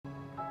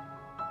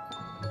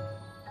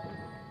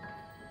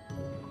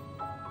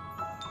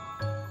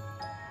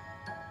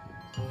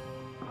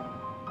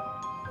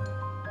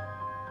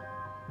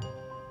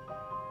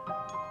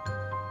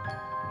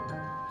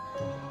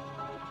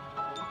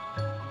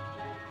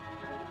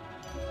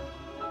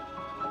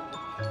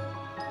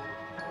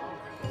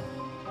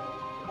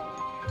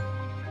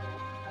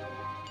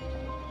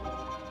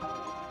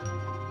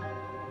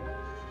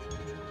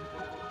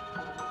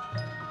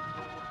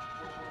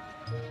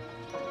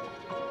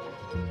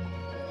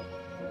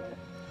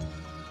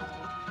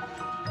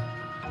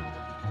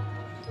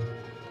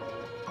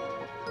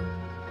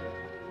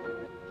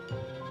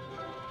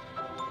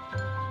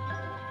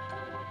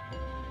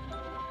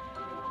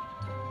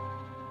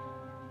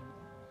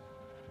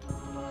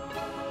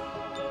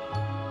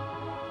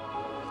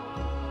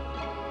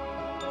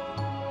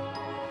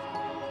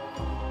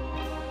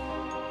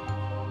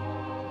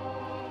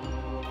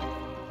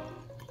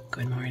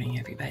Good morning,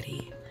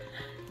 everybody.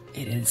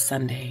 It is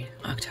Sunday,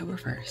 October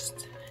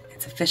 1st.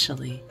 It's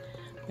officially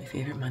my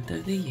favorite month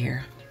of the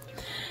year.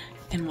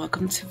 And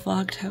welcome to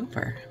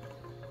Vlogtober.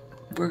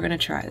 We're gonna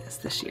try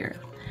this year.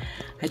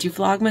 I do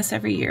Vlogmas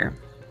every year,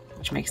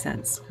 which makes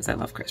sense because I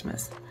love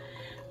Christmas.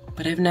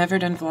 But I've never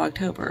done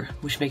Vlogtober,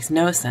 which makes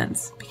no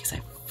sense because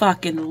I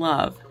fucking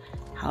love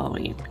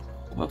Halloween.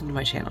 Welcome to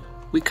my channel.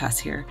 We cuss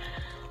here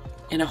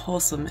in a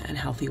wholesome and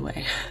healthy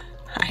way.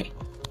 Hi.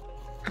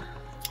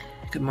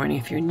 Good morning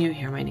if you're new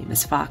here. My name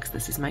is Fox.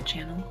 This is my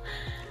channel.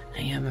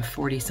 I am a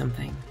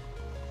 40-something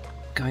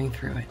going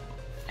through it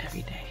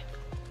every day.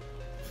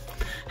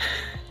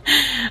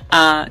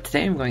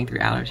 Today I'm going through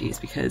allergies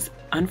because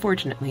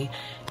unfortunately,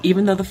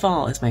 even though the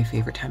fall is my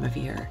favorite time of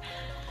year,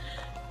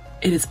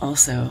 it is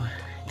also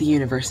the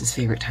universe's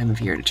favorite time of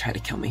year to try to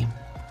kill me.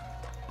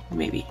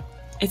 Maybe.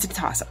 It's a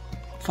toss-up.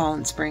 Fall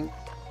and spring,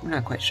 we're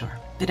not quite sure.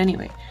 But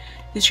anyway,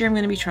 this year I'm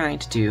going to be trying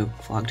to do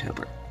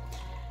Vlogtober.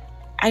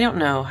 I don't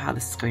know how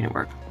this is going to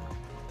work.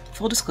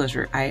 Full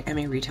disclosure, I am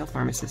a retail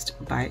pharmacist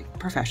by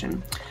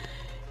profession,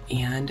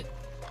 and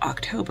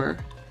October,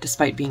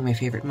 despite being my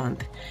favorite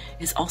month,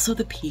 is also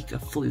the peak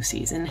of flu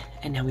season,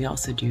 and now we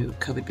also do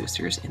COVID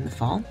boosters in the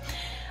fall.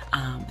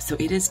 So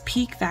it is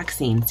peak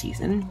vaccine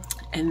season,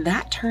 and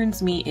that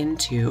turns me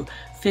into,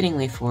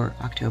 fittingly for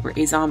October,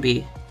 a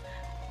zombie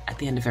at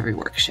the end of every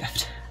work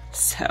shift.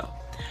 So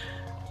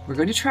we're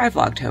going to try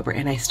Vlogtober,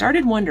 and I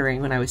started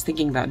wondering when I was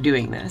thinking about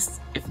doing this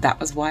if that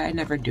was why I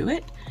never do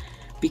it,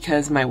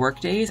 because my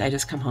work days I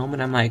just come home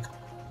and I'm like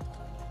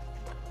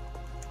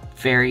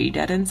very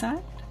dead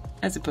inside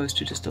as opposed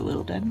to just a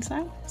little dead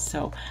inside.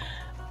 So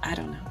I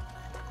don't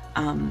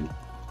know,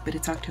 but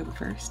it's October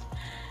 1st.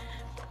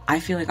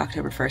 I feel like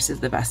October 1st is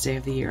the best day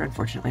of the year.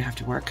 Unfortunately I have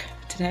to work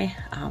today,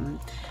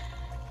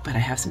 but I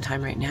have some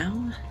time right now.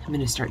 I'm going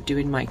to start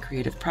doing my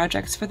creative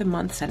projects for the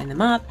month, setting them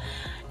up.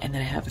 And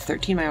then I have a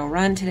 13-mile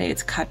run today.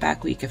 It's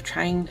cutback week of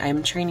trying. I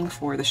am training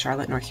for the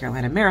Charlotte, North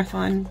Carolina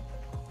Marathon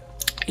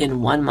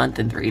in 1 month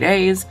and 3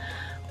 days.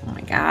 Oh my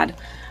God,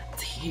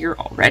 it's here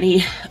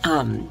already.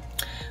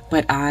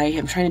 But I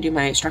am trying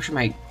to structure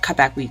my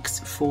cutback weeks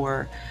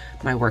for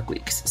my work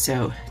weeks.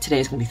 So today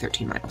is going to be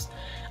 13 miles.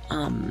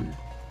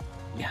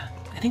 Yeah,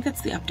 I think that's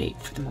the update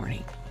for the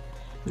morning.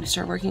 I'm going to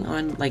start working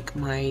on like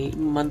my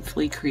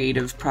monthly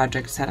creative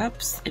project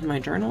setups in my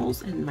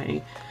journals and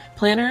my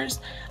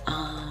planners.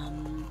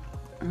 And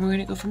we're going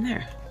to go from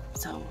there.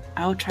 So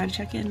I'll try to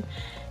check in.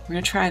 We're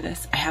going to try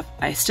this.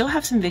 I still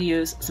have some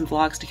videos, some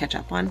vlogs to catch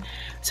up on.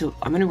 So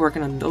I'm going to be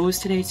working on those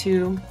today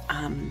too.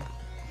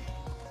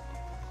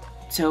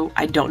 So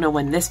I don't know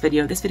when this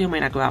video might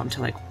not go out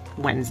until like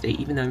Wednesday,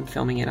 even though I'm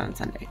filming it on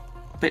Sunday.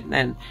 But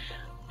then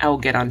I will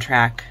get on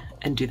track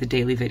and do the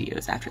daily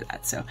videos after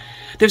that. So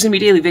there's gonna be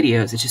daily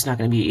videos, it's just not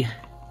gonna be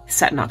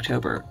set in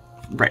October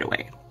right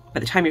away. By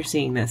the time you're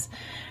seeing this,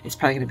 it's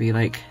probably gonna be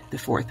like the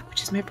 4th,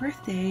 which is my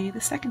birthday, the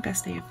second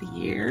best day of the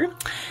year,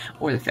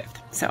 or the 5th.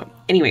 So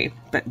anyway,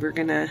 but we're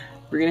gonna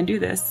do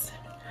this.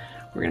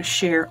 We're gonna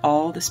share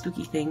all the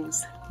spooky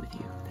things with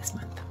you this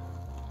month.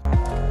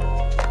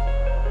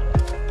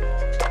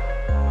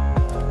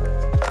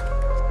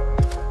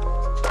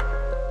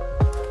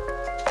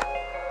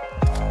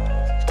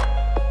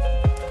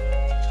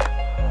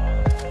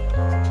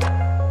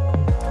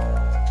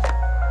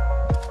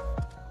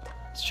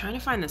 Trying to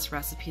find this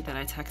recipe that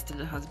I texted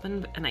the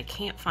husband and I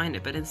can't find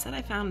it, but instead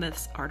I found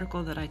this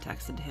article that I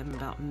texted him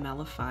about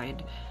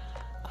mellified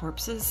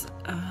corpses.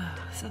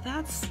 So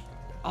that's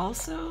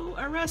also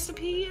a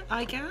recipe,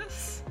 I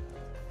guess.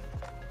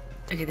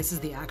 Okay, this is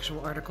the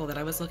actual article that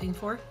I was looking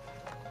for.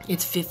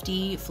 It's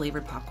 50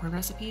 flavored popcorn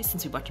recipes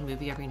since we watch a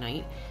movie every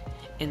night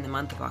in the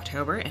month of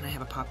October, and I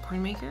have a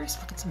popcorn maker.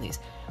 So look at some of these.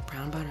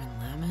 Brown butter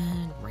and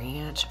lemon,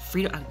 ranch,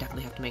 Frito. I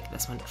definitely have to make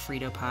this one.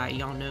 Frito pie.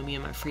 Y'all know me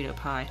and my Frito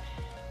pie.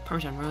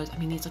 Parmesan rose. I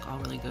mean, these look all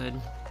really good.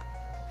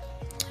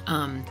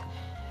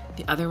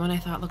 The other one I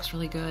thought looks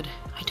really good.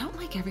 I don't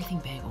like everything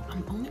bagel.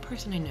 I'm the only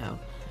person I know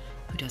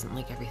who doesn't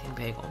like everything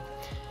bagel.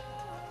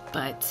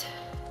 But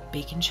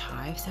bacon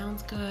chive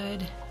sounds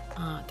good.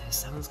 This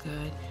sounds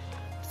good.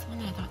 This one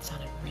I thought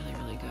sounded really,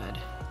 really good.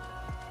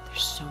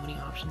 There's so many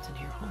options in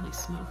here. Holy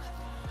smokes.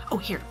 Oh,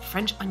 here,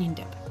 French onion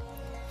dip.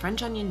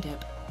 French onion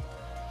dip.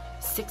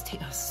 So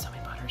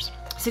many butters.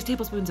 6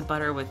 tablespoons of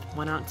butter with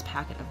 1 ounce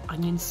packet of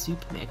onion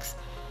soup mix.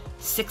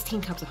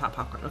 16 cups of hot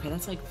popcorn. Okay,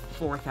 that's like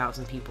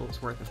 4,000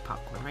 people's worth of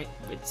popcorn, right?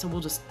 So we'll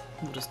just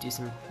do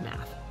some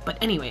math. But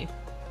anyway,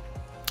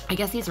 I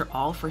guess these are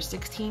all for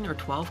 16 or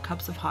 12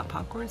 cups of hot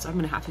popcorn, so I'm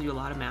gonna have to do a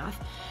lot of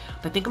math.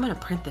 But I think I'm gonna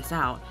print this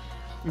out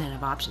and then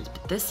have options.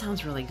 But this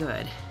sounds really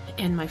good.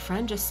 And my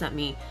friend just sent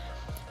me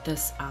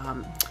this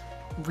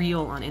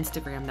reel on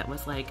Instagram that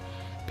was like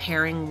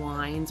pairing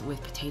wines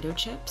with potato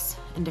chips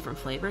in different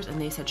flavors, and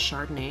they said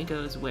Chardonnay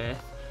goes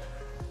with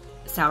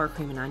sour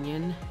cream and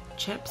onion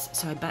chips.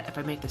 So I bet if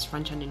I make this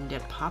French onion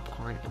dip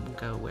popcorn, it will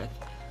go with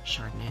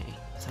Chardonnay.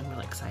 So I'm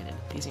really excited.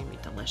 These are gonna be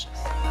delicious.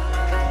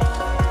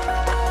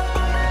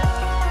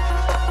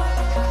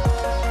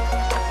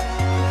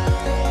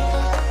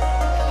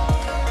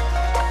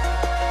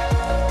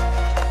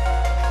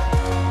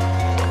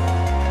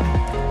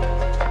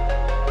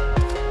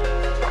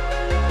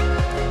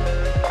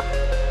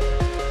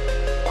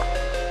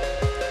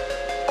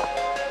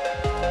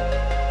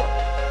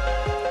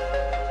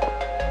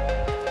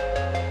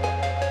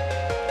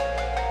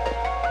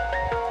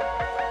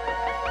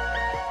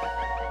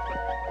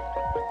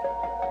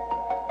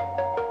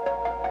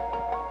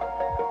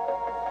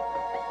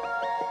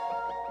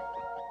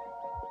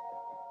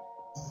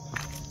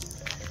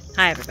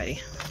 Hi everybody,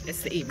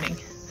 it's the evening.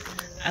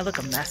 I look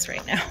a mess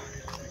right now.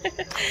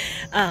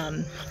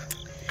 I'm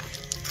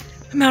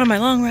out on my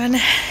long run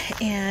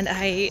and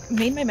I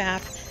made my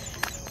map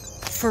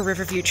for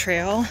Riverview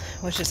Trail,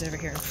 which is over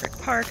here in Frick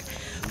Park,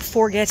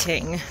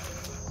 forgetting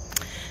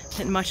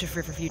that much of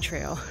Riverview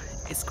Trail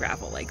is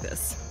gravel like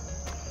this.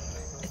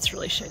 It's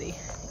really shitty.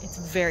 It's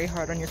very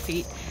hard on your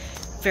feet,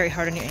 very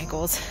hard on your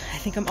ankles. I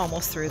think I'm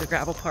almost through the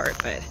gravel part,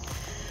 but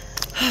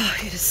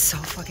it is so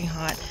fucking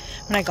hot.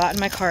 When I got in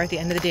my car at the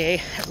end of the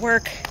day at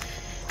work,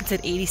 it said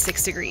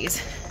 86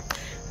 degrees.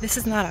 This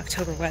is not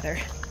October weather.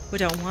 We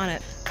don't want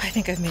it. I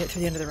think I've made it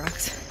through the end of the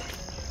rocks.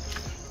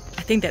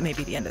 I think that may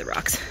be the end of the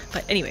rocks.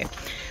 But anyway,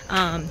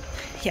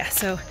 yeah,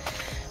 so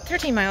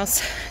 13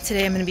 miles.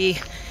 Today I'm going to be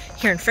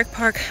here in Frick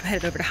Park. I'm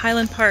headed over to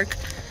Highland Park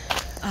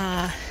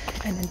and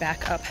then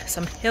back up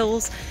some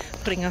hills,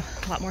 putting a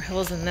lot more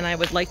hills than I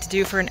would like to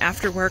do for an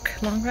after work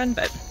long run,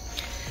 but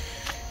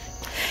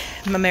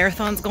my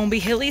marathon's gonna be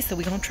hilly, so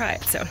we're gonna try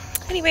it. So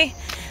anyway,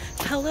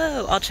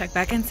 hello, I'll check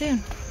back in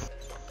soon.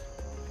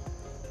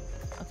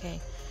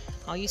 Okay,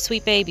 all you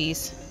sweet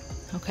babies,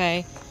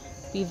 okay,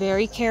 be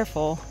very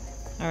careful,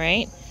 all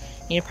right?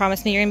 You need to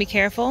promise me you're gonna be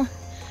careful.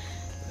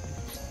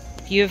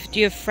 Do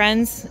you have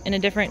friends in a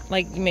different,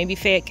 like maybe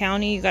Fayette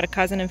County? You got a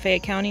cousin in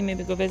Fayette County,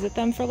 maybe go visit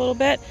them for a little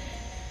bit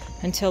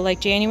until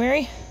like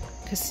January,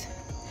 because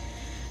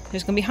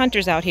there's gonna be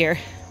hunters out here.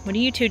 What are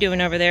you two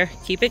doing over there?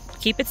 Keep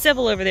it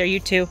civil over there,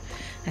 you two.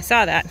 I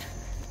saw that.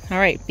 All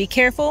right, be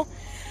careful,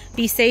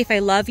 be safe. I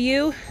love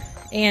you.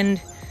 And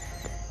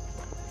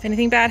if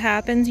anything bad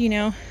happens, you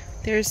know,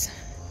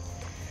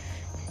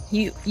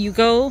 you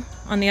go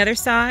on the other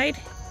side,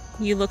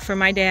 you look for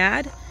my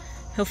dad.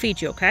 He'll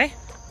feed you, okay?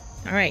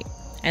 All right,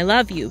 I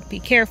love you. Be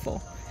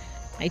careful.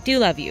 I do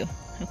love you,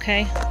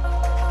 okay?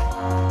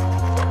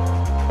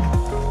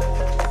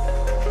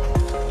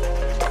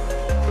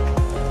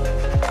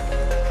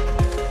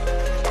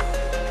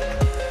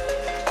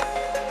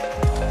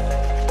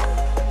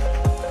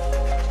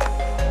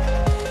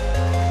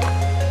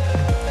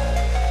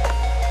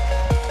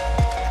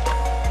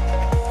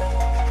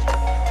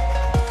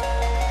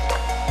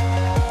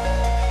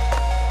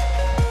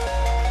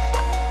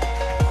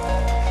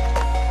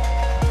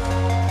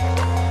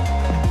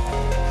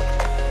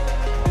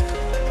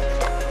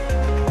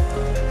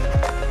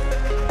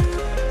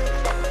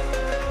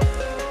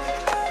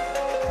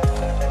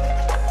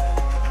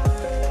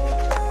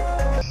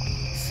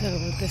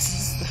 This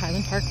is the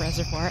Highland Park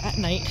Reservoir at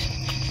night.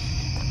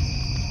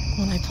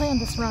 When I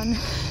planned this run,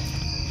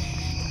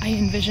 I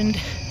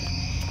envisioned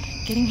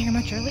getting here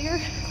much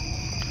earlier,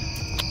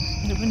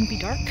 and it wouldn't be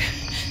dark.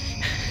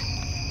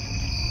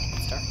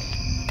 It's dark.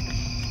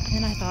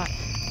 And I thought,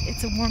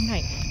 it's a warm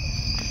night.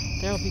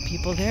 There will be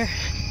people there.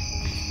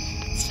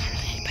 It's not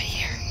really anybody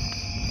here.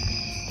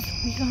 So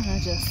we're gonna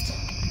just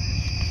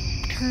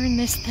turn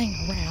this thing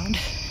around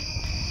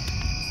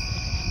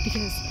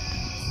because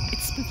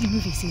it's spooky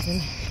movie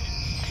season.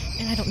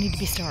 And I don't need to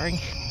be starring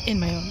in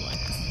my own one.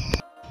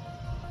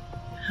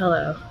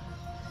 Hello.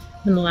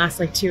 I'm in the last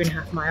like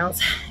 2.5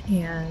 miles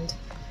and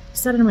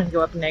decided I'm going to go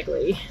up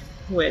Negley,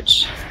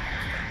 which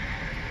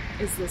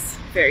is this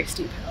very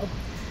steep hill.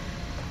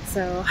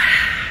 So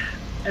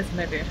that's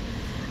maybe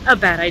a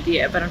bad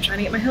idea, but I'm trying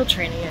to get my hill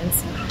training in,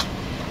 so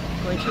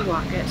I'm going to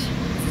walk it.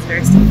 This is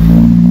very steep,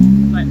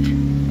 but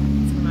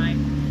it's my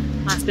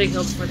last big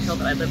hill before the hill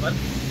that I live on.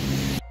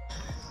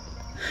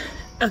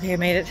 Okay, I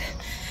made it.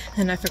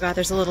 And I forgot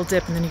there's a little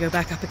dip and then you go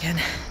back up again.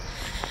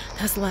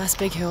 That's the last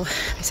big hill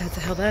besides the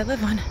hill that I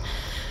live on.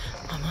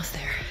 Almost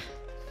there.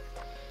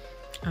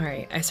 All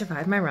right, I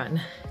survived my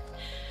run.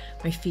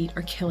 My feet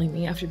are killing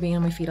me after being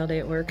on my feet all day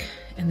at work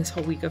and this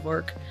whole week of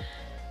work.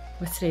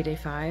 What's today, day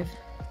 5?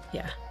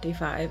 Yeah, day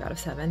 5 out of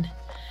 7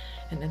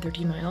 and then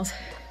 13 miles.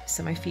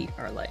 So my feet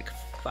are like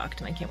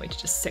fucked and I can't wait to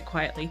just sit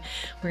quietly.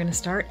 We're gonna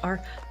start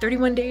our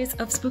 31 days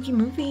of spooky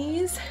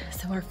movies.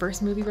 So our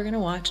first movie we're gonna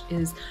watch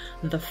is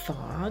The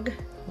Fog,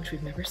 which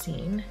we've never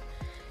seen.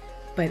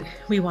 But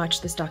we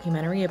watched this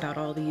documentary about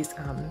all these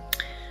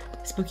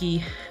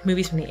spooky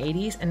movies from the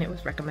 80s and it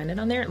was recommended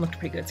on there. It looked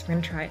pretty good, so we're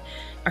gonna try it.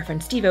 Our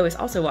friend Steve-O is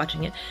also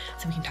watching it,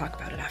 so we can talk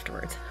about it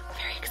afterwards.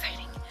 Very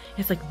exciting.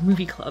 It's like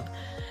movie club,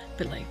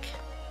 but like,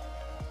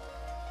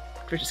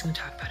 we're just gonna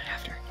talk about it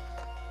after.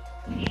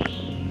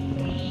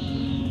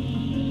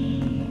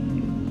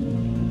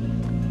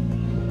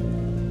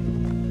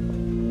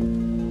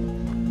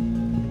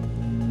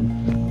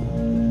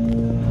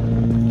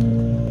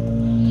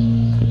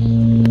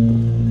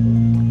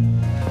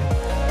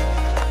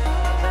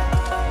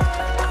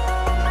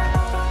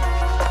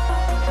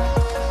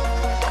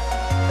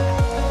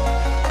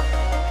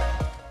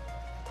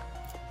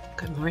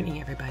 Good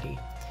morning, everybody.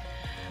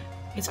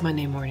 It's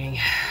Monday morning.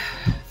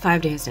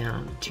 5 days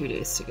down, 2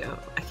 days to go.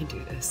 I can do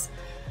this.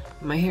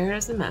 My hair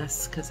is a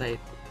mess because I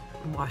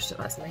washed it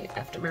last night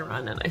after my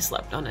run and I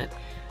slept on it.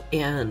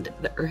 And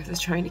the earth is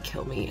trying to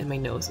kill me and my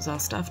nose is all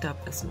stuffed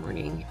up this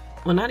morning.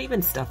 Well, not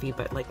even stuffy,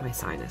 but like my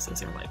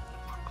sinuses are like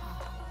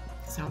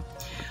So,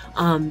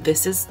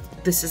 this is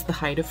the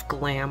height of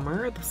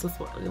glamour. This is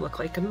what we look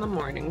like in the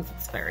mornings.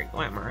 It's very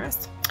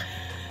glamorous.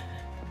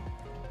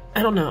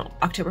 I don't know.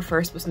 October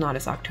 1st was not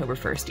as October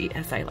 1st-y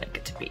as I like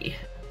it to be.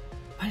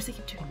 Why does it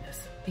keep doing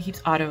this? It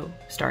keeps auto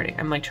starting.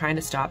 I'm like trying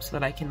to stop so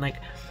that I can like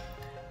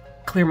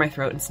clear my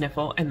throat and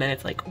sniffle, and then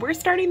it's like, we're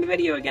starting the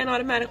video again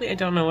automatically. I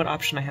don't know what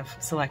option I have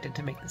selected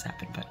to make this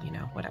happen, but you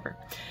know, whatever.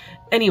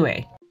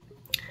 Anyway,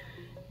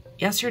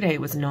 yesterday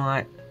was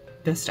not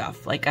this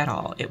stuff, like at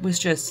all. It was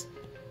just,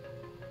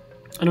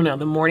 I don't know,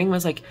 the morning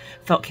was like,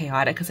 felt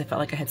chaotic because I felt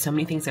like I had so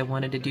many things I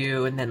wanted to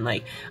do, and then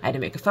like I had to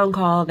make a phone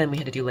call, then we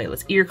had to do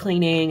Layla's ear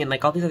cleaning, and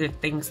like all these other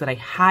things that I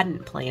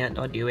hadn't planned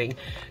on doing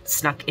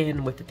snuck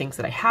in with the things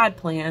that I had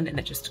planned, and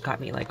it just got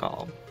me like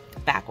all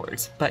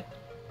backwards. But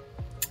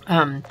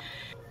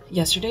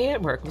yesterday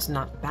at work was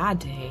not a bad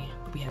day,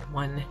 but we had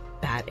one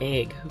bad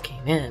egg who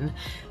came in,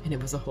 and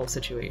it was a whole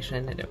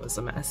situation, and it was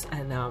a mess.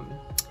 And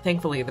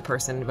thankfully the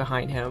person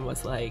behind him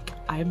was like,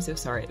 I am so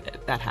sorry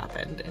that that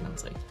happened. And I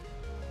was like,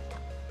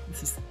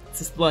 this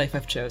is the life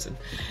I've chosen.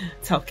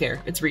 It's healthcare,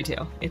 it's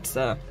retail, it's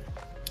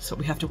what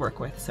we have to work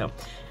with. So,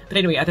 but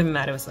anyway, other than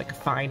that, it was like a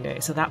fine day.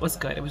 So that was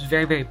good. It was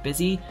very, very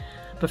busy,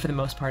 but for the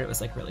most part, it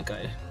was like really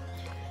good.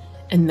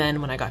 And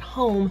then when I got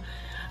home,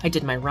 I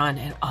did my run,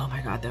 and oh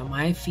my God, though,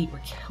 my feet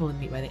were killing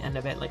me by the end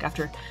of it. Like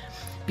after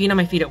being on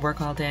my feet at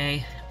work all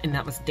day, and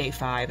that was day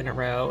 5 in a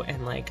row,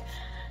 and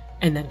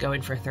then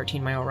going for a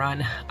 13-mile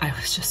run, I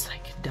was just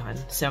like done.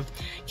 So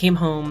came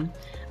home,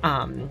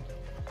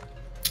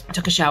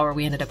 took a shower.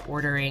 We ended up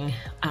ordering,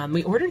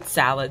 we ordered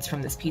salads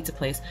from this pizza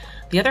place.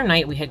 The other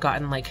night we had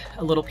gotten like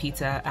a little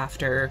pizza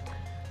after,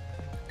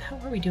 how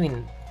were we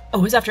doing? Oh,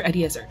 it was after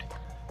Eddie Izzard.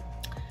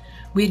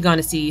 We had gone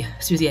to see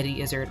Susie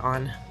Eddie Izzard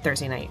on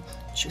Thursday night.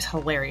 She was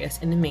hilarious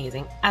and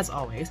amazing, as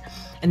always.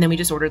 And then we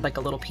just ordered like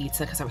a little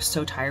pizza because I was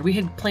so tired. We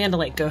had planned to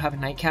like go have a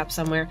nightcap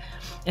somewhere,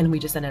 and we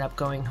just ended up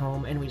going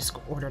home and we just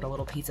ordered a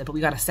little pizza, but we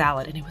got a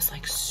salad and it was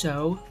like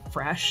so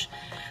fresh.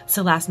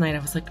 So last night I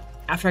was like,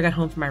 after I got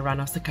home from my run,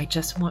 I was like, I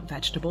just want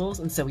vegetables.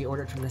 And so we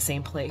ordered from the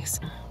same place.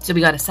 So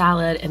we got a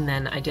salad, and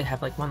then I did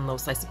have like one little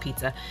slice of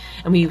pizza,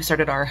 and we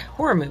started our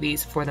horror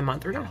movies for the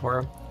month, or not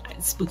horror,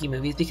 spooky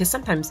movies, because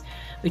sometimes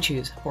we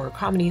choose horror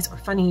comedies or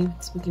funny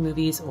spooky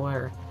movies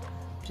or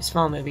just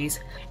fall movies.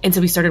 And so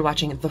we started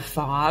watching The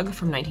Fog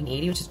from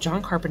 1980, which is a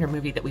John Carpenter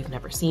movie that we've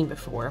never seen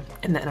before.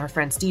 And then our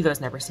friend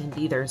Steve-O's never seen it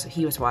either, so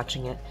he was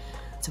watching it.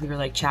 So we were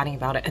like chatting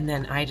about it, and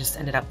then I just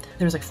ended up,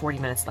 there was like 40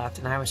 minutes left,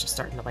 and I was just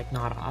starting to like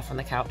nod off on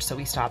the couch, so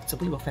we stopped. So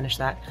we will finish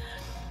that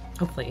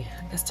hopefully,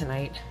 I guess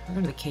tonight. We're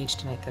going to the Cage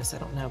tonight though, so I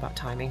don't know about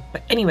timing.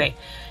 But anyway,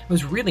 it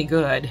was really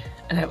good,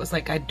 and I was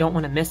like, I don't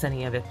want to miss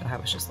any of it, but I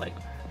was just like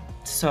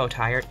so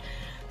tired.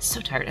 So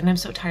tired, and I'm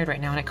so tired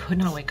right now, and I could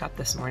not wake up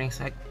this morning,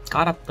 so I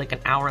got up like an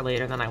hour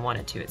later than I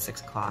wanted to at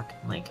 6 o'clock.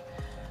 I'm like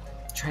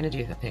trying to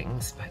do the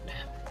things, but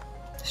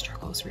the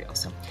struggle is real.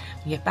 So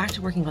we get back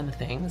to working on the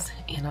things,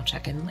 and I'll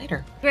check in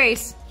later.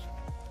 Grace,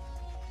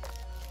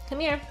 come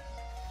here.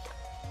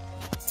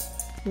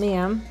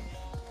 Ma'am.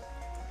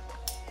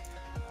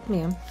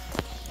 Ma'am.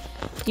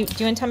 Do you want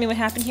to tell me what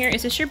happened here?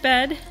 Is this your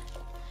bed?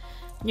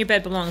 Your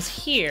bed belongs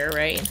here,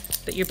 right?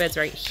 But your bed's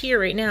right here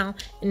right now.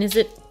 And is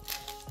it...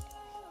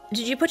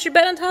 Did you put your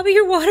bed on top of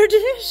your water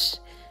dish?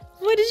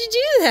 Why did you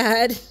do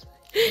that?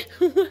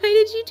 Why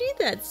did you do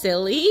that,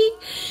 silly?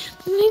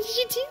 Why did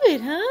you do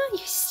it, huh?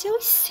 You're so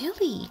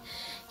silly.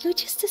 You're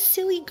just a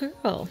silly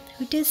girl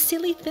who does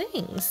silly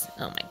things.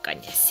 Oh my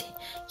goodness.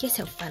 You're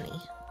so funny.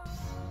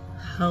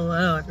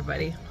 Hello,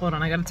 everybody. Hold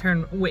on, I gotta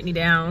turn Whitney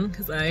down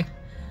because I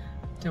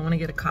don't want to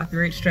get a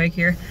copyright strike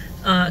here.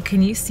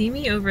 Can you see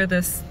me over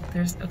this?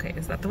 Okay,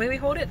 is that the way we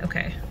hold it?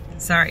 Okay,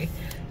 sorry.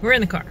 We're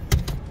in the car.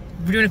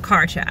 We're doing a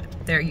car chat.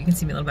 There, you can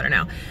see me a little better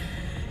now.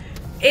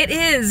 It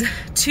is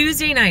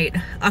Tuesday night,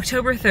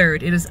 October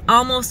 3rd. It is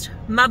almost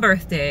my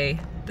birthday,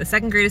 the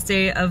second greatest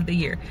day of the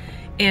year,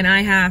 and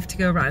I have to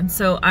go run.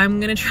 So I'm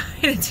gonna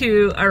try to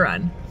do a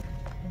run.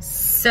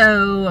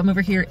 So I'm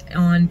over here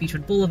on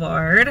Beechwood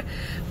Boulevard,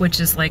 which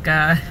is like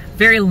a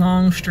very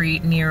long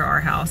street near our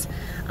house.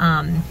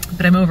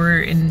 But I'm over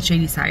in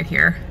Shady Side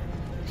here.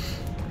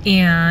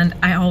 And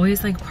I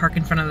always like park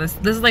in front of this.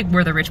 This is like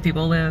where the rich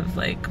people live,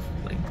 like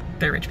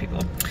the rich people.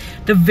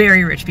 The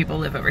very rich people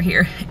live over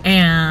here.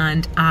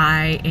 And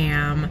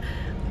I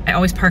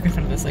always park in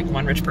front of this like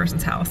one rich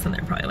person's house, and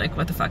they're probably like,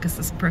 what the fuck is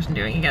this person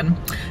doing again?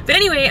 But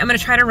anyway, I'm gonna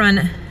try to run.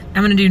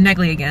 I'm gonna do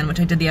Negley again, which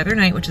I did the other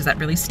night, which is that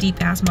really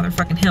steep ass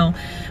motherfucking hill,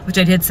 which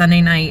I did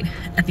Sunday night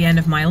at the end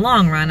of my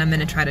long run. I'm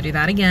gonna try to do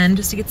that again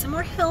just to get some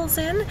more hills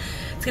in.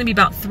 It's gonna be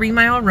about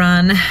 3-mile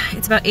run.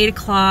 It's about 8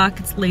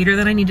 o'clock. It's later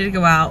than I needed to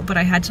go out, but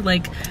I had to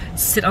like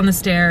sit on the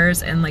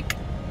stairs and like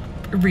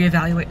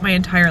reevaluate my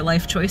entire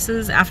life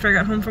choices after I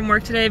got home from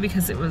work today,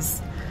 because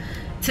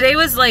today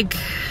was like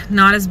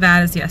not as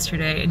bad as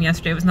yesterday, and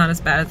yesterday was not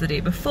as bad as the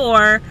day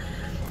before,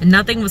 and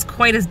nothing was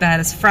quite as bad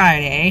as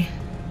Friday,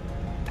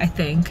 I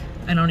think.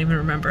 I don't even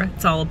remember.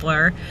 It's all a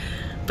blur.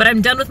 But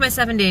I'm done with my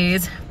 7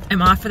 days.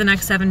 I'm off for the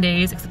next 7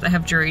 days, except I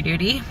have jury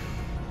duty.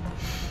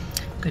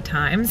 Good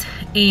times.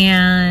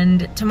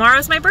 And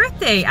tomorrow's my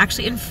birthday.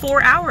 Actually, in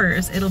 4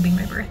 hours, it'll be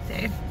my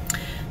birthday.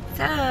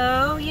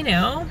 So, you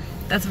know,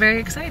 that's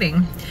very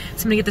exciting.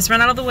 So I'm gonna get this run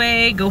out of the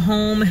way, go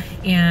home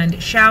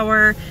and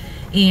shower,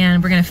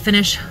 and we're gonna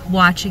finish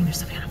watching. There's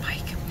something on a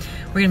bike.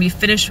 We're gonna be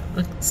finished,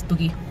 look,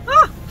 spooky.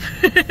 Ah!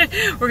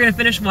 We're gonna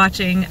finish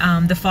watching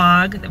The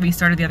Fog that we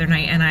started the other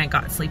night and I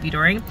got sleepy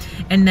during.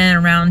 And then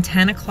around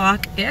 10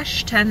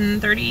 o'clock-ish,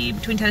 10:30,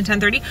 between 10 and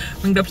 10:30,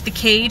 we're gonna go up to the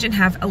Cage and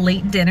have a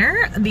late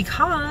dinner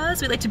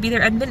because we like to be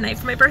there at midnight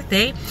for my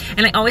birthday.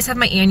 And I always have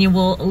my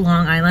annual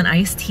Long Island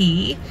iced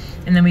tea.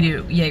 And then we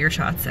do Jaeger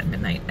shots at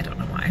midnight. I don't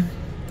know why.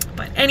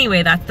 But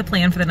anyway, that's the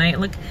plan for the night.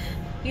 Look,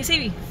 you can see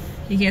me.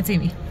 You can't see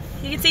me.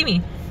 You can see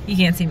me. You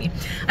can't see me.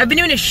 I've been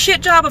doing a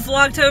shit job of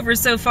Vlogtober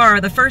so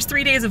far. The first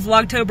 3 days of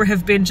Vlogtober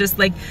have been just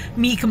like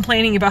me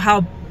complaining about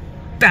how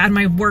bad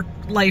my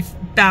work-life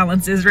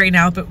balance is right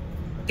now, but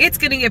it's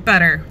gonna get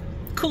better.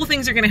 Cool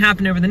things are gonna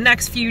happen over the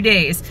next few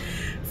days.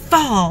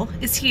 Fall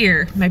is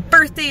here. My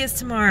birthday is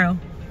tomorrow.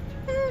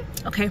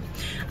 Okay,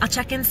 I'll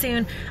check in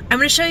soon. I'm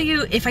gonna show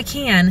you, if I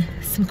can,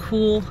 some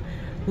cool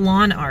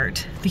lawn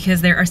art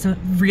because there are some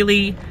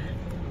really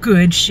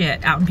good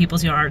shit out in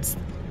people's yards.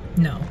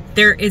 No,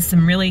 there is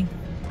some really...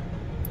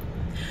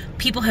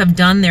 People have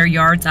done their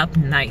yards up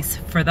nice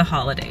for the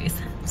holidays.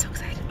 I'm so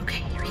excited. Okay,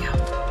 here we go.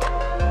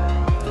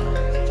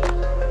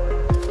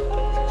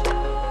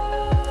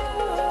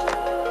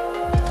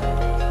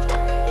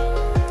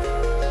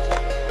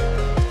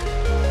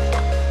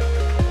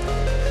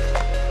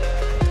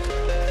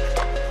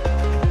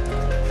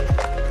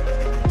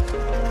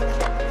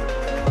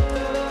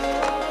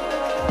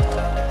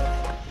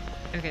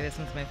 Okay, this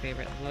one's my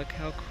favorite. Look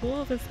how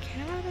cool this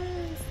cat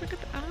is. Look at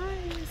the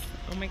eyes.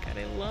 Oh my god,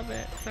 I love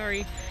it.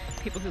 Sorry,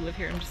 people who live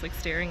here, I'm just like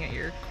staring at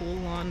your cool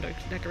lawn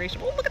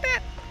decoration. Oh, look at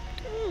that.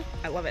 Oh,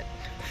 I love it.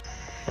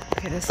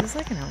 Okay, this is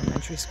like an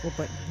elementary school,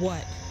 but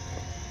what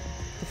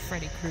the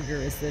Freddy Krueger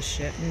is this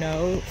shit?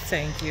 No,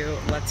 thank you.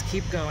 Let's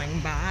keep going.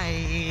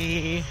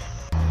 Bye.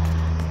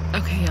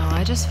 Okay, y'all,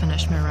 I just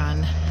finished my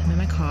run. I'm in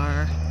my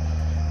car.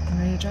 I'm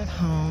ready to drive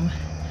home.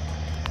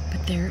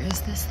 But there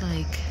is this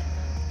like...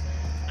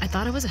 I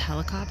thought it was a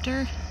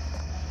helicopter,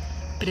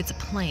 but it's a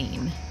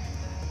plane.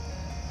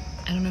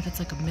 I don't know if it's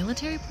like a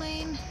military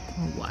plane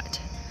or what.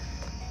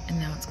 And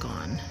now it's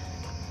gone.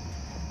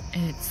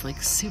 And it's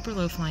like super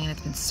low flying and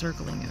it's been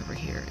circling over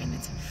here and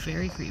it's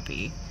very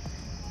creepy.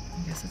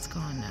 I guess it's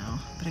gone now,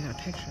 but I got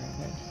a picture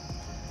of it.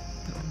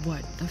 But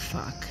what the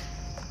fuck?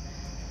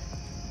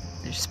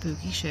 There's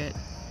spooky shit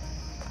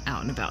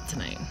out and about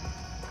tonight.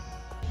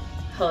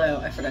 Hello,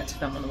 I forgot to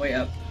film on the way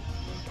up.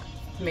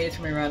 Made it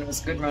through my run. It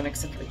was a good run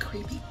except for the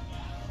creepy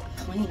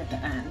plane at the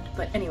end.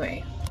 But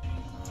anyway,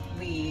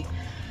 we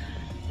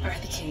are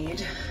at the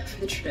Cage for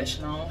the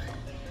traditional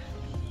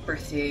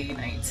birthday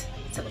night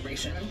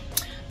celebration.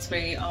 So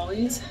we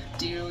always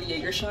do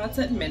Jaeger shots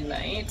at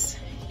midnight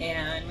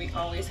and we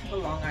always have a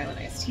Long Island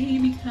iced tea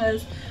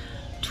because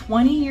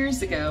 20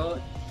 years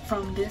ago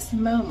from this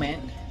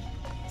moment,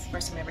 it's the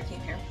first time I ever came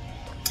here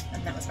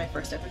and that was my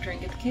first ever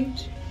drink at the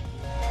Cage.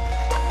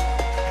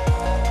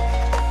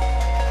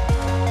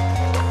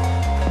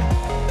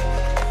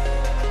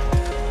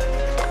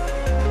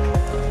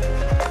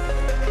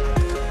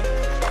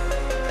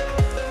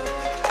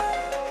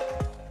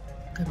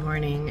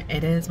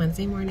 It is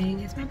Wednesday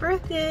morning. It's my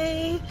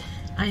birthday.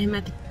 I am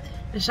at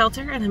the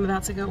shelter and I'm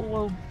about to go.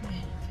 Whoa, my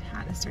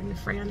hat is starting to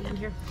fray on the end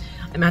here.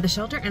 I'm at the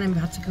shelter and I'm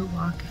about to go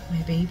walk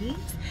my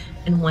babies.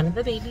 And one of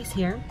the babies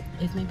here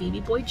is my baby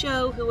boy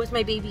Joe, who was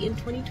my baby in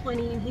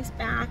 2020, and he's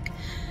back.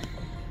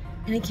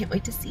 And I can't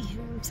wait to see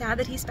him. I'm sad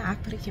that he's back,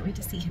 but I can't wait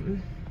to see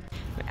him.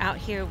 We're out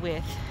here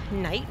with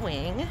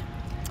Nightwing.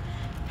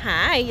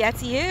 Hi,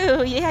 that's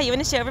you. Yeah, you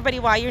want to show everybody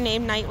why you're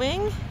named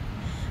Nightwing?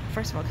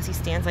 First of all, because he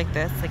stands like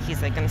this, like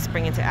he's like going to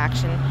spring into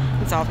action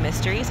and solve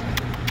mysteries.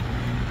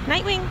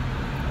 Nightwing.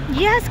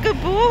 Yes, good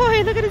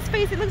boy. Look at his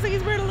face. It looks like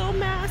he's wearing a little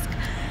mask.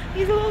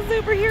 He's a little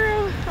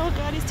superhero. Oh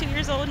God, he's 2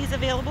 years old. He's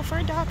available for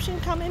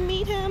adoption. Come and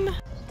meet him.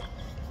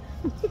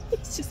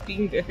 He's just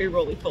being very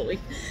roly-poly.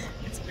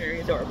 It's very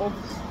adorable.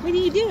 What are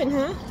you doing,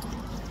 huh?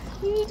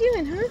 What are you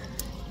doing, huh?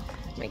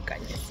 Oh my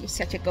goodness, you're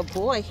such a good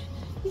boy.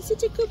 You're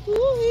such a good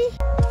boy.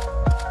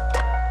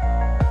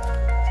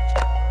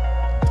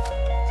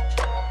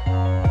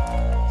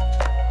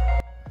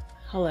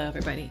 Hello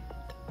everybody.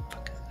 What the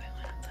fuck is going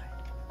on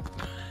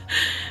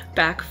outside?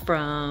 Back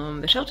from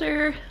the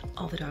shelter.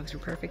 All the dogs were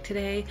perfect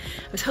today.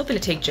 I was hoping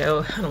to take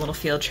Joe on a little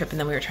field trip and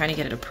then we were trying to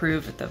get it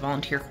approved with the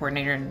volunteer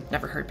coordinator and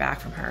never heard back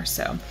from her.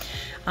 So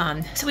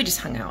we just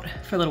hung out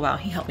for a little while.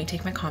 He helped me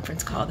take my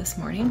conference call this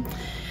morning.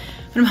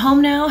 But I'm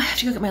home now. I have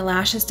to go get my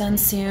lashes done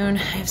soon. I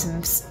have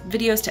some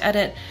videos to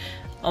edit.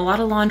 A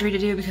lot of laundry to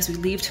do because we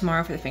leave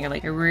tomorrow for the Finger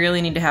Lake. I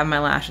really need to have my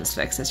lashes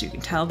fixed. As you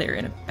can tell, they're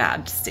in a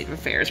bad state of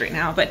affairs right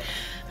now. But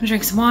I'm gonna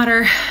drink some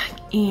water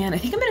and I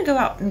think I'm gonna go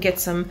out and get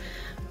some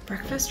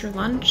breakfast or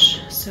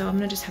lunch. So I'm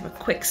gonna just have a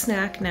quick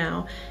snack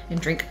now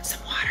and drink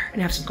some water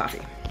and have some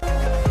coffee.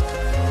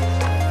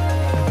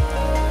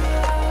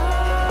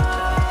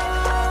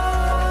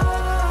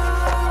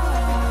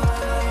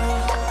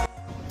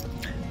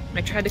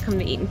 I tried to come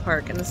to Eaton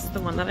Park, and this is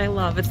the one that I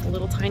love. It's the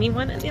little tiny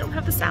one, and they don't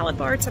have the salad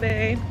bar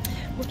today,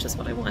 which is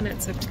what I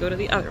wanted, so I have to go to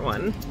the other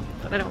one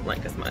that I don't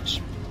like as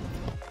much.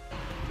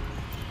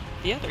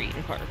 The other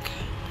Eaton Park.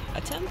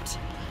 Attempt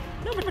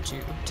number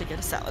 2 to get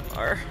a salad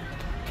bar.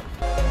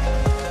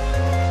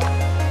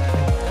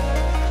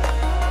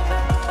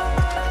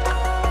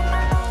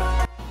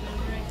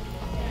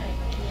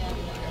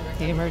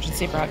 The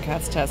emergency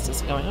broadcast test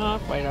is going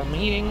off right on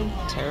meeting.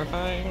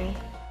 Terrifying.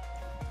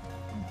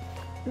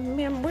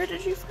 Ma'am, where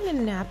did you find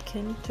a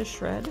napkin to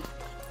shred?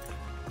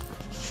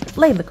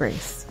 Layla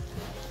Grace.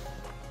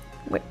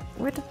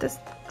 Where did this...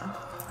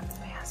 Oh,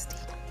 nasty.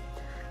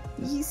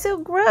 You so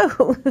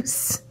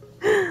gross.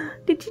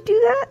 Did you do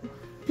that?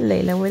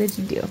 Layla, what did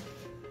you do?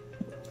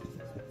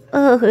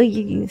 Oh,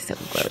 you're so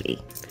grody.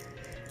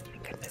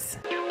 My goodness.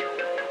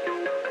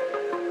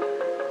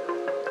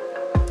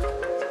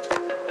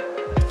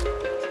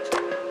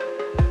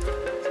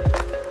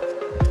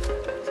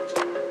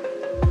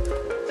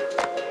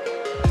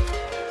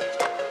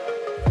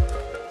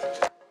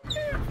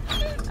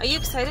 Are you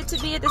excited to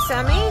be at the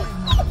semi?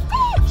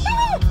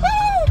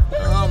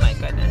 Oh my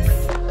goodness.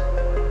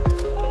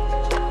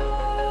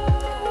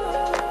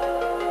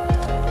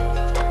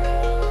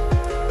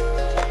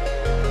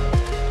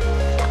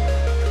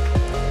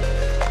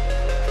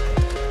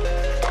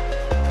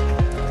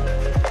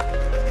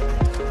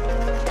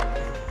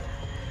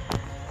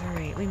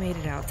 Alright, we made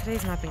it out.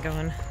 Today's not been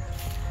going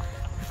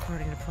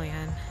according to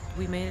plan.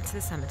 We made it to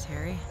the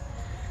cemetery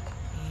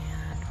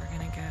and we're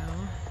gonna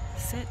go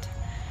sit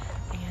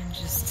and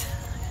just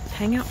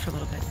hang out for a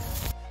little bit.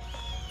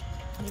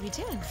 What are we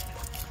doing?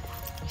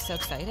 Are you so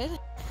excited?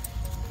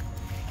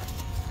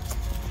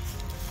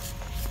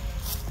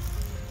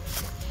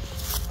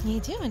 What are you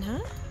doing, huh?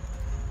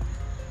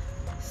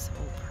 So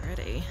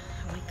pretty.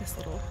 I like this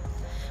little...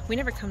 We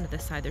never come to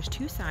this side. There's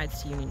 2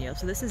 sides to Uniondale.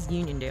 So this is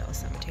Uniondale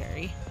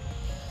Cemetery.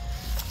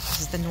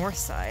 This is the north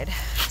side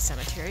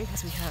cemetery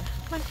because we have...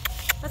 Come on,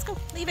 let's go.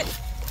 Leave it.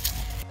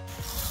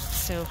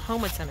 So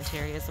Homewood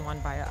Cemetery is the one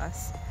by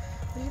us.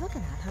 What are you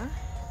looking at, huh?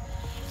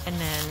 And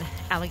then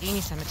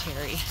Allegheny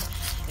Cemetery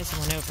is the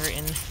one over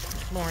in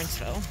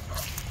Lawrenceville.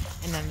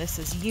 And then this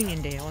is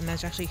Uniondale, and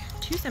there's actually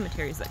 2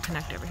 cemeteries that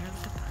connect over here.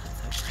 Look at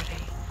that, so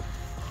pretty.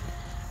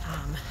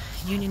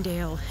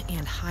 Uniondale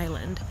and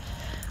Highland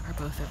are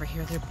both over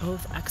here. They're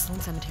both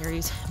excellent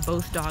cemeteries,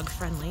 both dog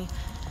friendly.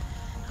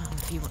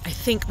 If you want, I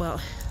think, well,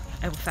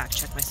 I will fact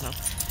check myself.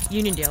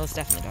 Uniondale is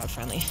definitely dog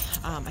friendly.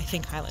 I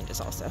think Highland is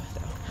also,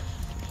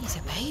 though. He's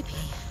a baby.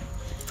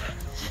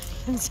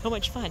 And so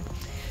much fun.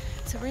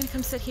 So we're gonna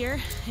come sit here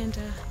and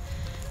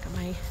got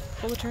my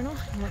full eternal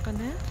and work on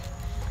that.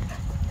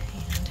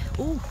 And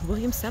oh,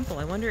 William Semple.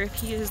 I wonder if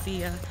he is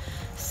the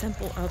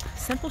Semple of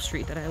Semple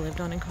Street that I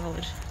lived on in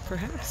college.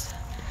 Perhaps.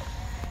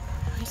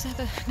 We just have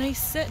a nice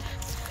sit.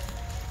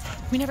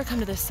 We never come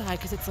to this side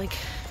because it's like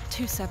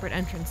 2 separate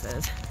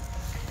entrances.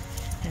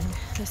 And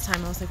this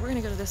time I was like, we're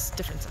gonna go to this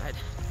different side.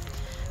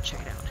 Check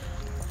it out.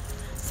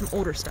 Some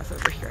older stuff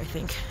over here, I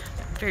think.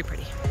 Very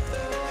pretty.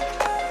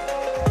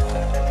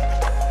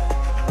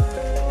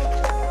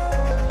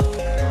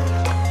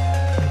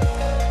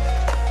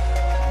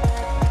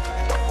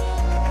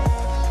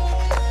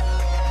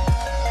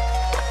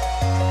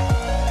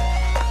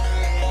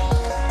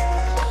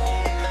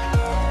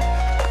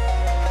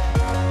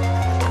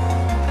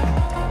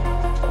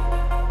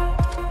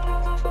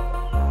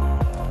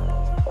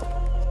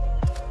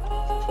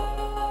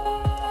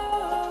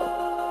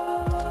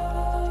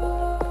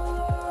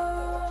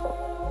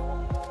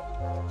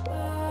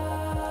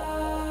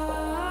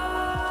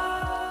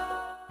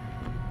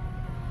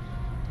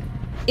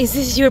 Is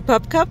this your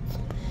pup cup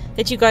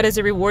that you got as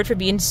a reward for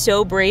being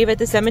so brave at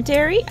the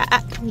cemetery?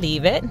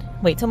 Leave it.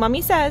 Wait till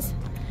mommy says.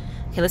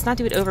 Okay, let's not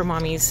do it over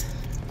mommy's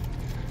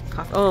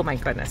coffee. Oh my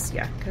goodness,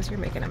 yeah, because you're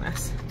making a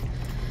mess.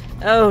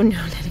 Oh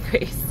no, Lady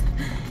Grace.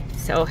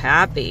 So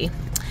happy.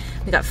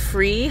 We got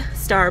free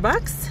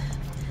Starbucks.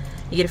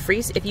 You get a free,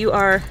 if you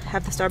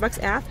have the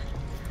Starbucks app.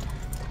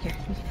 Here,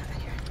 you can have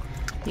that here.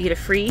 You get a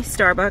free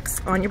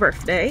Starbucks on your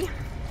birthday.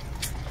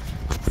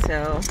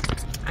 So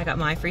I got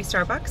my free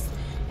Starbucks.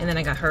 And then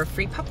I got her a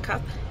free pup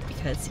cup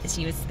because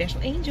she was a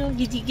special angel.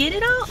 Did you get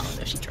it all? Oh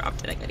no, she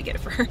dropped it. I gotta get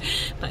it for her.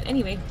 But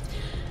anyway,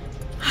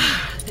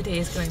 the day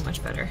is going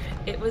much better.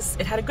 It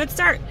had a good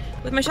start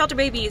with my shelter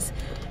babies.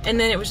 And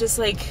then it was just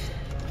like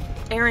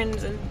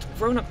errands and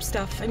grown-up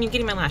stuff. I mean,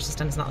 getting my lashes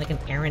done is not like an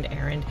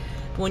errand.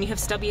 But when you have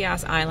stubby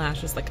ass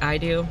eyelashes like I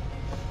do,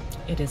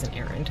 it is an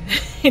errand.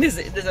 It is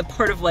a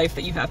part of life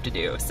that you have to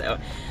do. So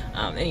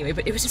anyway,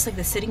 but it was just like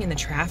the sitting in the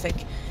traffic,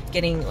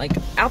 getting like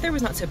out there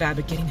was not so bad,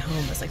 but getting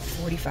home was like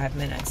 45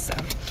 minutes. So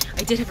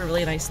I did have a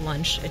really nice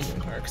lunch at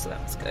Eaton Park, so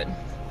that was good.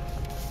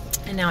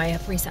 And now I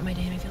have reset my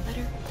day and I feel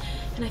better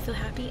and I feel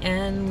happy,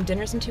 and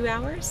dinner's in 2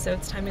 hours, so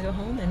it's time to go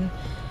home and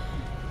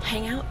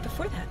hang out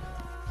before that.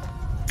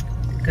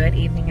 Good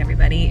evening,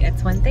 everybody.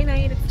 It's Wednesday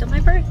night. It's still my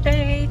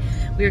birthday.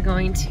 We are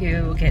going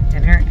to get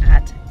dinner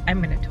at,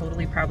 I'm going to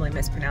totally probably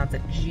mispronounce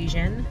it,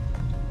 Gi-Jin.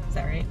 Is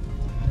that right?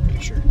 Pretty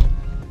sure.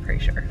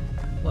 Pretty sure.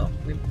 Well,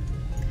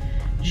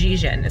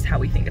 Gi-Jin is how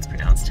we think it's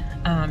pronounced.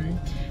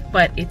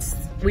 But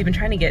we've been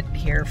trying to get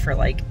here for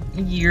like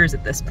years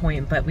at this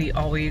point, but we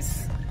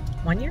always,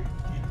 1 year?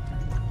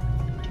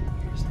 2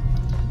 years.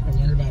 I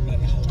learned about it at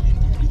a Halloween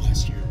party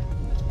last year.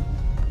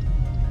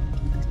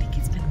 I think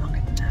it's been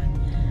longer than that.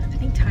 I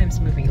think time's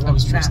moving a little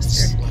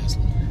faster.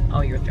 Oh,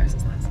 your dress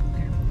is last.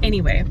 Okay.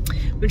 Anyway,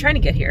 we've been trying to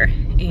get here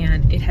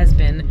and it has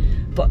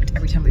been booked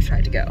every time we've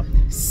tried to go.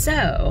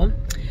 So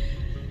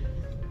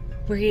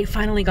we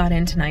finally got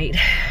in tonight,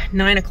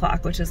 9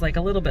 o'clock, which is like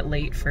a little bit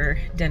late for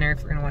dinner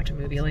if we're gonna watch a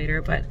movie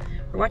later, but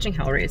we're watching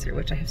Hellraiser,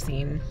 which I have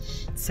seen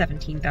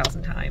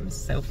 17,000 times.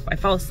 So if I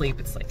fall asleep,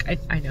 it's like,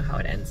 I know how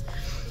it ends.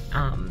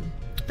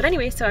 But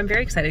anyway, so I'm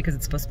very excited because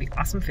it's supposed to be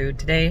awesome food.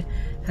 Today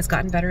has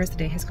gotten better as the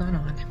day has gone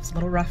on. It was a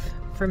little rough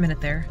for a minute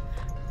there,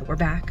 but we're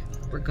back,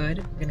 we're good.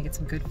 We're gonna get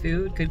some good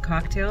food, good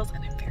cocktails,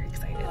 and I'm very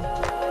excited.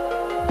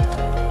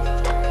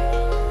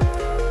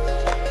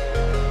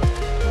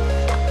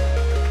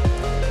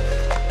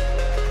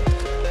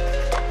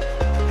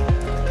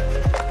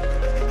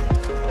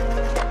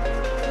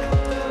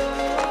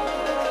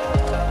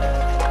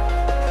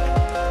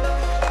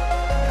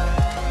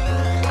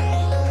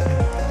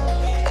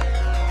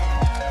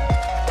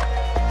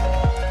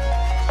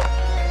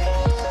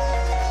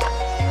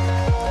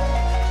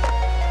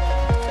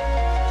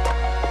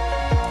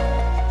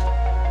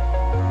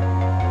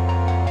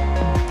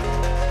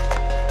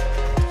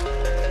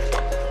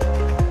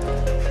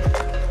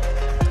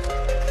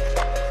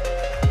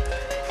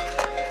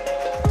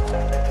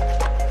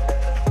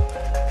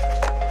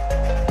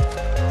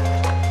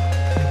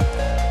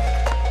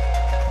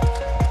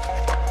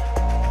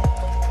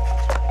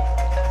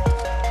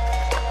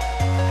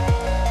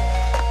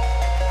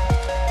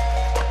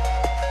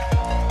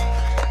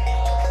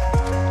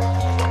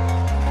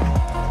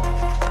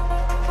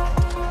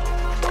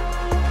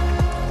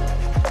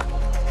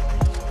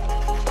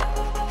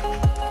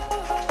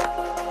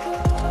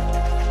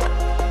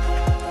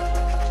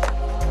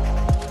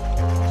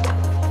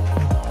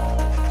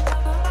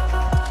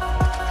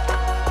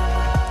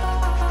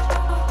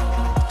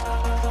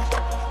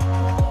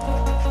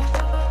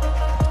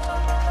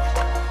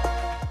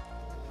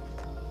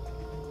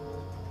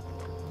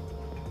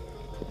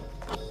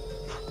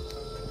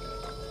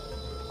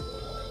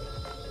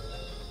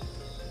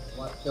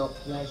 What's your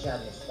pleasure,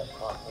 Mr.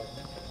 Coffin?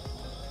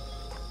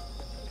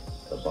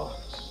 The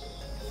box.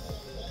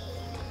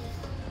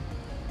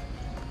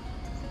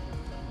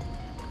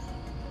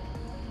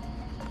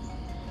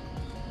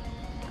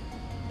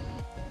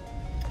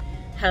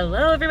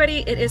 Hello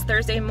everybody, it is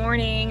Thursday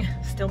morning,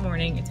 still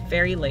morning, it's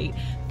very late.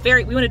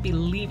 We want to be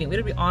leaving, we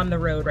want to be on the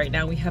road right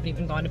now. We haven't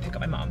even gone to pick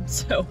up my mom,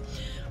 so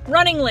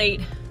running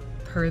late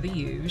per the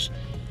usual.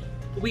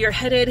 We are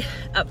headed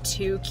up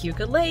to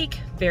Keuka Lake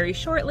very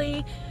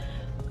shortly.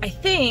 I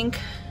think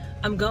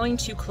I'm going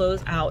to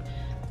close out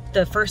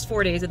the first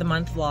 4 days of the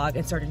month vlog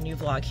and start a new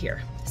vlog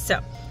here. So,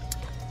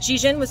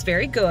 Gi-Jin was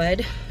very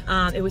good.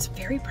 It was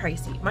very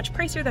pricey, much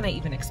pricier than I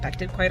even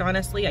expected, quite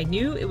honestly. I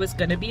knew it was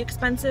gonna be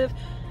expensive,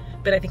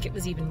 but I think it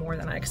was even more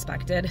than I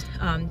expected.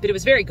 But it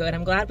was very good.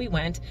 I'm glad we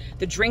went.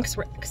 The drinks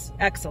were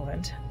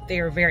excellent. They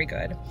were very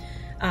good.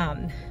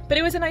 But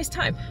it was a nice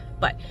time,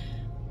 but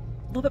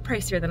a little bit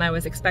pricier than I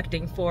was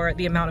expecting for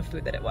the amount of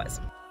food that it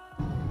was.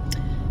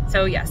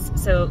 So yes,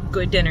 so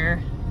good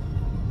dinner,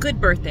 good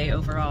birthday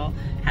overall.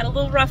 Had a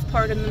little rough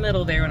part in the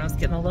middle there when I was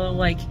getting a little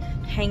like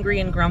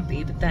hangry and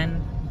grumpy, but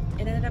then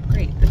it ended up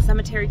great. The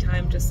cemetery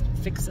time just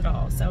fixed it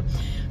all. So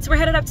we're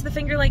headed up to the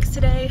Finger Lakes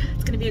today.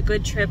 It's gonna be a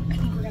good trip. I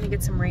think we're gonna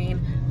get some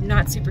rain. I'm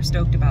not super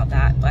stoked about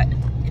that, but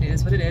it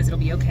is what it is. It'll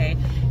be okay.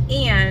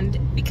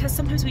 And because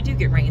sometimes we do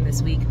get rain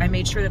this week, I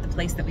made sure that the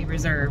place that we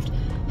reserved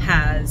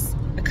has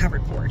a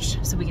covered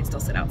porch so we can still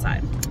sit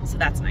outside. So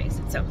that's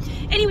nice. So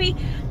anyway,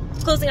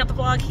 closing out the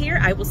vlog here.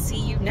 I will see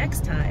you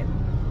next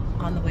time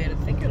on the way to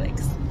the Finger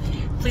Lakes.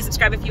 Please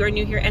subscribe if you are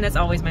new here, and as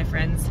always, my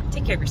friends,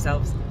 take care of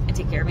yourselves and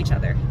take care of each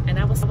other, and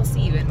I will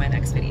see you in my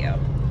next video.